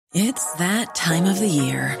It's that time of the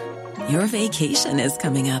year. Your vacation is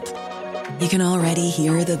coming up. You can already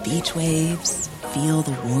hear the beach waves, feel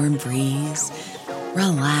the warm breeze,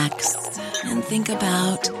 relax, and think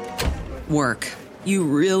about work. You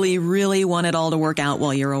really, really want it all to work out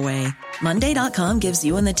while you're away. Monday.com gives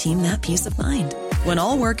you and the team that peace of mind. When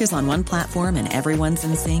all work is on one platform and everyone's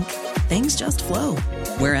in sync, things just flow.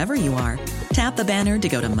 Wherever you are, tap the banner to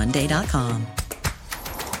go to Monday.com.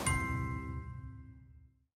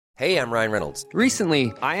 Hey, I'm Ryan Reynolds.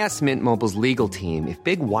 Recently, I asked Mint Mobile's legal team if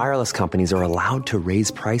big wireless companies are allowed to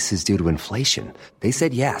raise prices due to inflation. They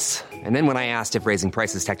said yes. And then when I asked if raising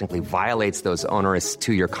prices technically violates those onerous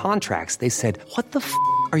 2-year contracts, they said, "What the f***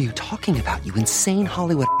 are you talking about, you insane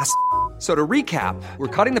Hollywood ass?" So to recap, we're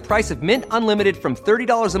cutting the price of Mint Unlimited from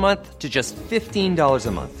 $30 a month to just $15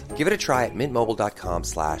 a month. Give it a try at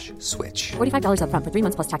mintmobile.com/switch. $45 up front for 3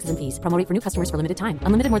 months plus taxes and fees. Promo rate for new customers for limited time.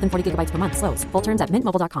 Unlimited more than 40 gigabytes per month. Slows full terms at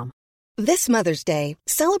mintmobile.com. This Mother's Day,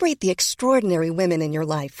 celebrate the extraordinary women in your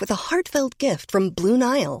life with a heartfelt gift from Blue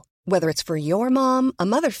Nile. Whether it's for your mom, a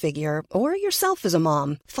mother figure, or yourself as a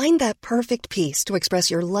mom, find that perfect piece to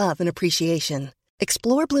express your love and appreciation.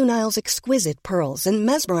 Explore Blue Nile's exquisite pearls and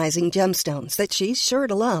mesmerizing gemstones that she's sure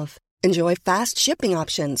to love. Enjoy fast shipping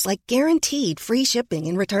options like guaranteed free shipping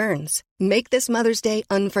and returns. Make this Mother's Day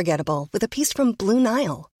unforgettable with a piece from Blue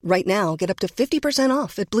Nile. Right now, get up to 50%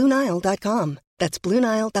 off at BlueNile.com. That's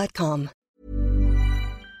BlueNile.com.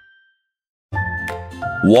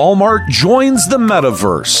 Walmart joins the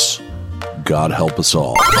metaverse. God help us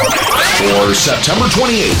all. For September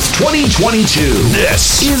 28th, 2022,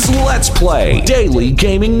 this is Let's Play Daily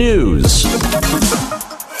Gaming News.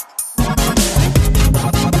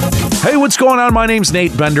 Hey, what's going on? My name's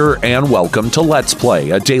Nate Bender, and welcome to Let's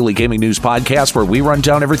Play, a daily gaming news podcast where we run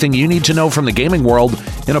down everything you need to know from the gaming world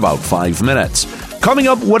in about 5 minutes. Coming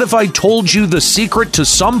up, what if I told you the secret to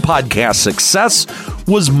some podcast success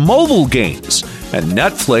was mobile games, and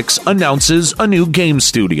Netflix announces a new game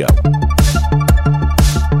studio.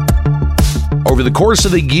 Over the course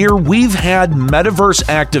of the year, we've had metaverse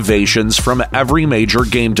activations from every major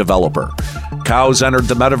game developer. Cows entered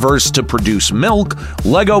the metaverse to produce milk,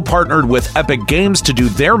 Lego partnered with Epic Games to do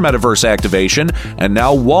their metaverse activation, and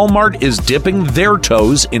now Walmart is dipping their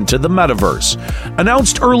toes into the metaverse.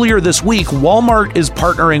 Announced earlier this week, Walmart is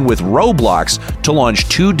partnering with Roblox to launch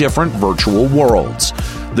 2 different virtual worlds.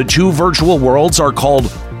 The 2 virtual worlds are called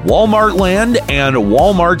Walmart Land and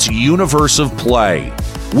Walmart's Universe of Play,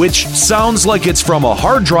 which sounds like it's from a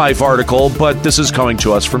hard drive article, but this is coming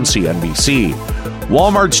to us from CNBC.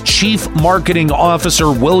 Walmart's chief marketing officer,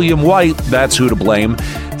 William White, that's who to blame,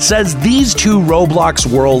 says these 2 Roblox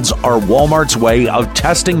worlds are Walmart's way of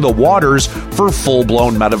testing the waters for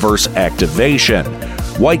full-blown metaverse activation.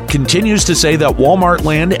 White continues to say that Walmart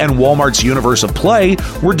Land and Walmart's Universe of Play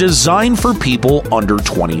were designed for people under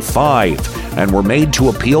 25 and were made to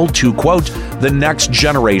appeal to, quote, the next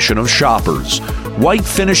generation of shoppers. White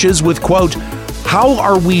finishes with, quote, how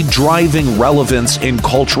are we driving relevance in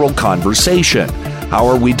cultural conversation? How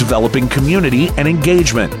are we developing community and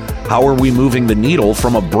engagement? How are we moving the needle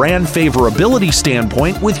from a brand favorability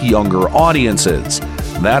standpoint with younger audiences?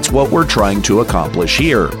 That's what we're trying to accomplish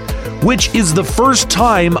here. Which is the first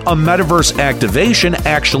time a metaverse activation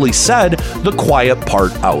actually said the quiet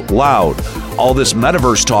part out loud. All this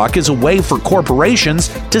metaverse talk is a way for corporations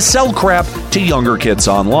to sell crap to younger kids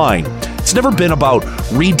online. It's never been about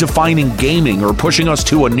redefining gaming or pushing us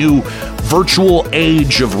to a new virtual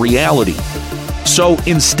age of reality. So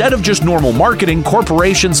instead of just normal marketing,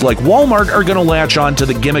 corporations like Walmart are going to latch on to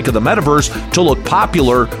the gimmick of the metaverse to look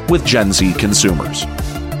popular with Gen Z consumers.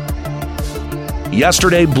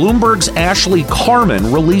 Yesterday, Bloomberg's Ashley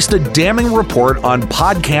Carman released a damning report on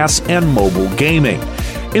podcasts and mobile gaming.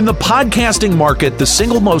 In the podcasting market, the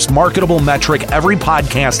single most marketable metric every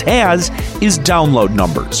podcast has is download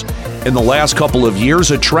numbers. In the last couple of years,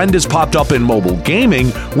 a trend has popped up in mobile gaming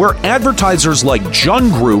where advertisers like Jun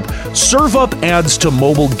Group serve up ads to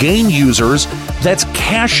mobile game users that's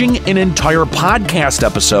caching an entire podcast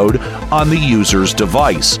episode on the user's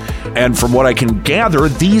device. And from what I can gather,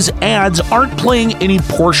 these ads aren't playing any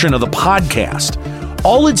portion of the podcast.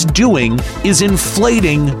 All it's doing is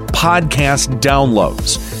inflating podcast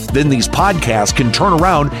downloads. Then these podcasts can turn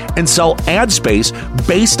around and sell ad space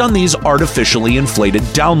based on these artificially inflated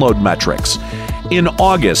download metrics. In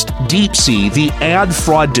August, DeepSea, the ad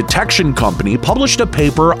fraud detection company, published a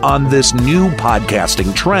paper on this new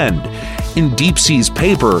podcasting trend. In DeepSea's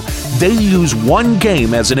paper, they use one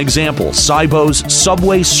game as an example, Cybo's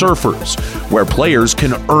Subway Surfers, where players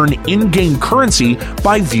can earn in-game currency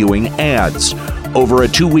by viewing ads. Over a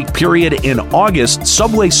 2-week period in August,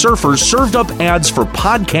 Subway Surfers served up ads for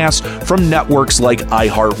podcasts from networks like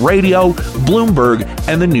iHeartRadio, Bloomberg,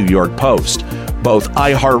 and the New York Post. Both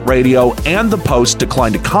iHeartRadio and the Post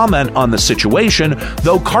declined to comment on the situation,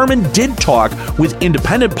 though Carmen did talk with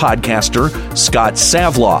independent podcaster Scott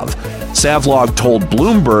Savlov. Savlov told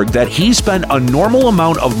Bloomberg that he spent a normal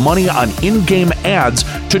amount of money on in-game ads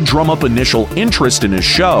to drum up initial interest in his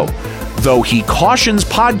show, though he cautions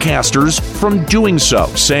podcasters from doing so,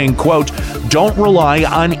 saying, quote, "Don't rely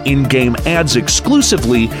on in-game ads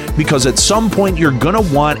exclusively because at some point you're going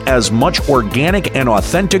to want as much organic and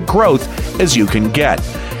authentic growth as you can get."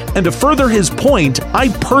 And to further his point, I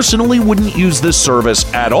personally wouldn't use this service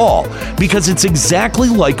at all because it's exactly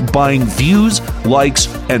like buying views, likes,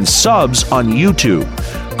 and subs on YouTube.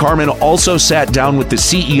 Carmen also sat down with the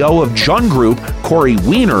CEO of Jun Group, Corey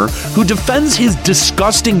Weiner, who defends his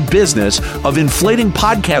disgusting business of inflating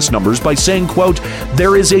podcast numbers by saying, quote,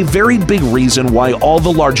 "There is a very big reason why all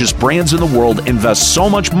the largest brands in the world invest so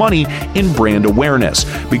much money in brand awareness,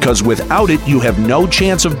 because without it, you have no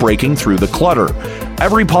chance of breaking through the clutter.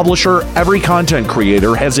 Every publisher, every content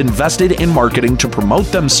creator has invested in marketing to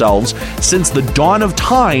promote themselves since the dawn of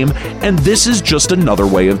time, and this is just another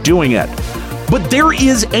way of doing it." But there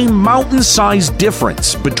is a mountain-sized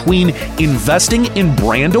difference between investing in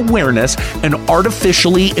brand awareness and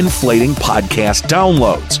artificially inflating podcast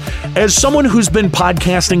downloads. As someone who's been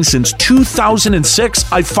podcasting since 2006,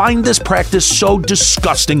 I find this practice so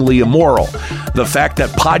disgustingly immoral. The fact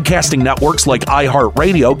that podcasting networks like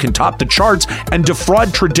iHeartRadio can top the charts and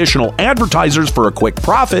defraud traditional advertisers for a quick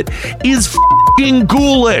profit is f***ing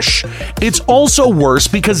ghoulish. It's also worse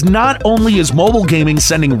because not only is mobile gaming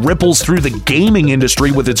sending ripples through the gaming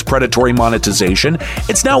industry with its predatory monetization,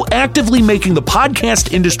 it's now actively making the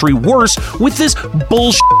podcast industry worse with this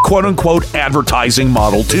bullshit quote-unquote advertising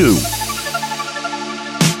model too.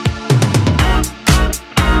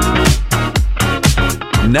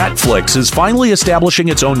 Netflix is finally establishing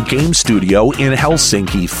its own game studio in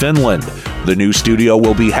Helsinki, Finland. The new studio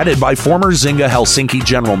will be headed by former Zynga Helsinki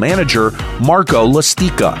general manager Marco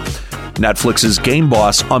Lastica. Netflix's game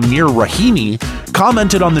boss Amir Rahimi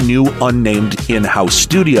commented on the new unnamed in-house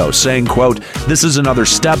studio, saying, quote, "This is another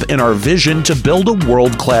step in our vision to build a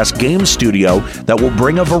world-class game studio that will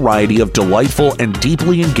bring a variety of delightful and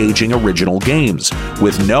deeply engaging original games,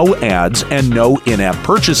 with no ads and no in-app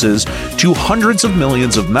purchases, to hundreds of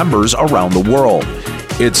millions of members around the world.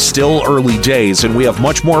 It's still early days, and we have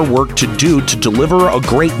much more work to do to deliver a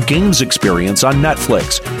great games experience on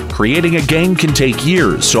Netflix. Creating a game can take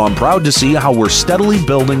years, so I'm proud to see how we're steadily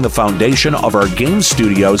building the foundation of our game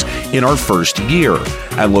studios in our first year,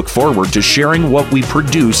 and look forward to sharing what we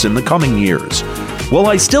produce in the coming years. While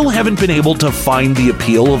I still haven't been able to find the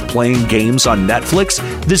appeal of playing games on Netflix,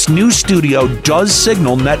 this new studio does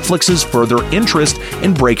signal Netflix's further interest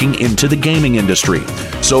in breaking into the gaming industry.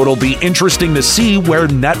 So it'll be interesting to see where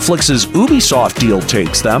Netflix's Ubisoft deal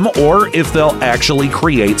takes them, or if they'll actually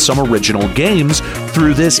create some original games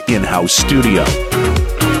through this in-house studio.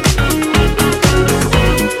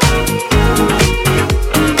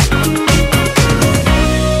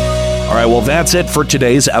 All right, well, that's it for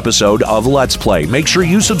today's episode of Let's Play. Make sure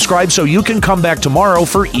you subscribe so you can come back tomorrow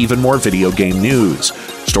for even more video game news.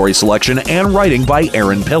 Story selection and writing by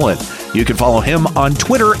Aaron Pillen. You can follow him on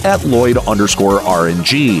Twitter at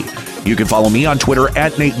Lloyd_RNG. You can follow me on Twitter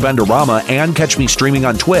at Nate Benderama and catch me streaming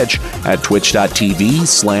on Twitch at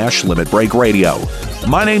twitch.tv/Limit Break Radio.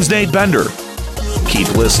 My name's Nate Bender.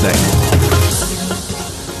 Keep listening.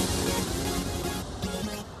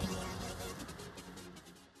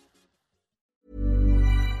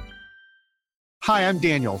 Hi, I'm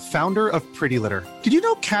Daniel, founder of Pretty Litter. Did you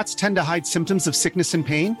know cats tend to hide symptoms of sickness and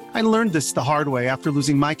pain? I learned this the hard way after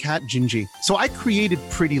losing my cat, Gingy. So I created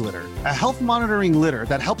Pretty Litter, a health monitoring litter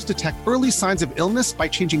that helps detect early signs of illness by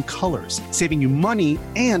changing colors, saving you money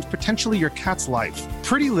and potentially your cat's life.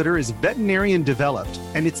 Pretty Litter is veterinarian developed,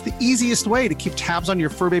 and it's the easiest way to keep tabs on your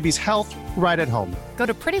fur baby's health right at home. Go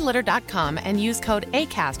to prettylitter.com and use code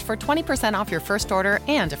ACAST for 20% off your first order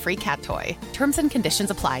and a free cat toy. Terms and conditions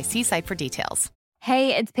apply. See site for details.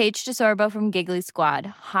 Hey, it's Paige DeSorbo from Giggly Squad.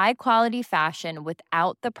 High quality fashion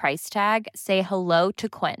without the price tag. Say hello to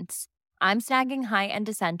Quince. I'm snagging high-end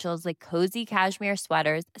essentials like cozy cashmere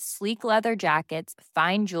sweaters, sleek leather jackets,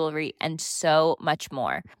 fine jewelry, and so much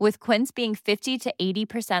more. With Quince being 50 to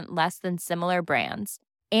 80% less than similar brands.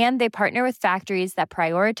 And they partner with factories that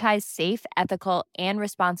prioritize safe, ethical, and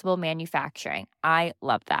responsible manufacturing. I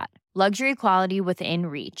love that. Luxury quality within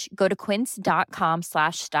reach. Go to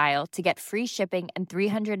quince.com/style to get free shipping and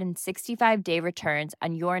 365-day returns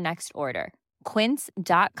on your next order.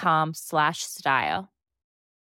 quince.com/style.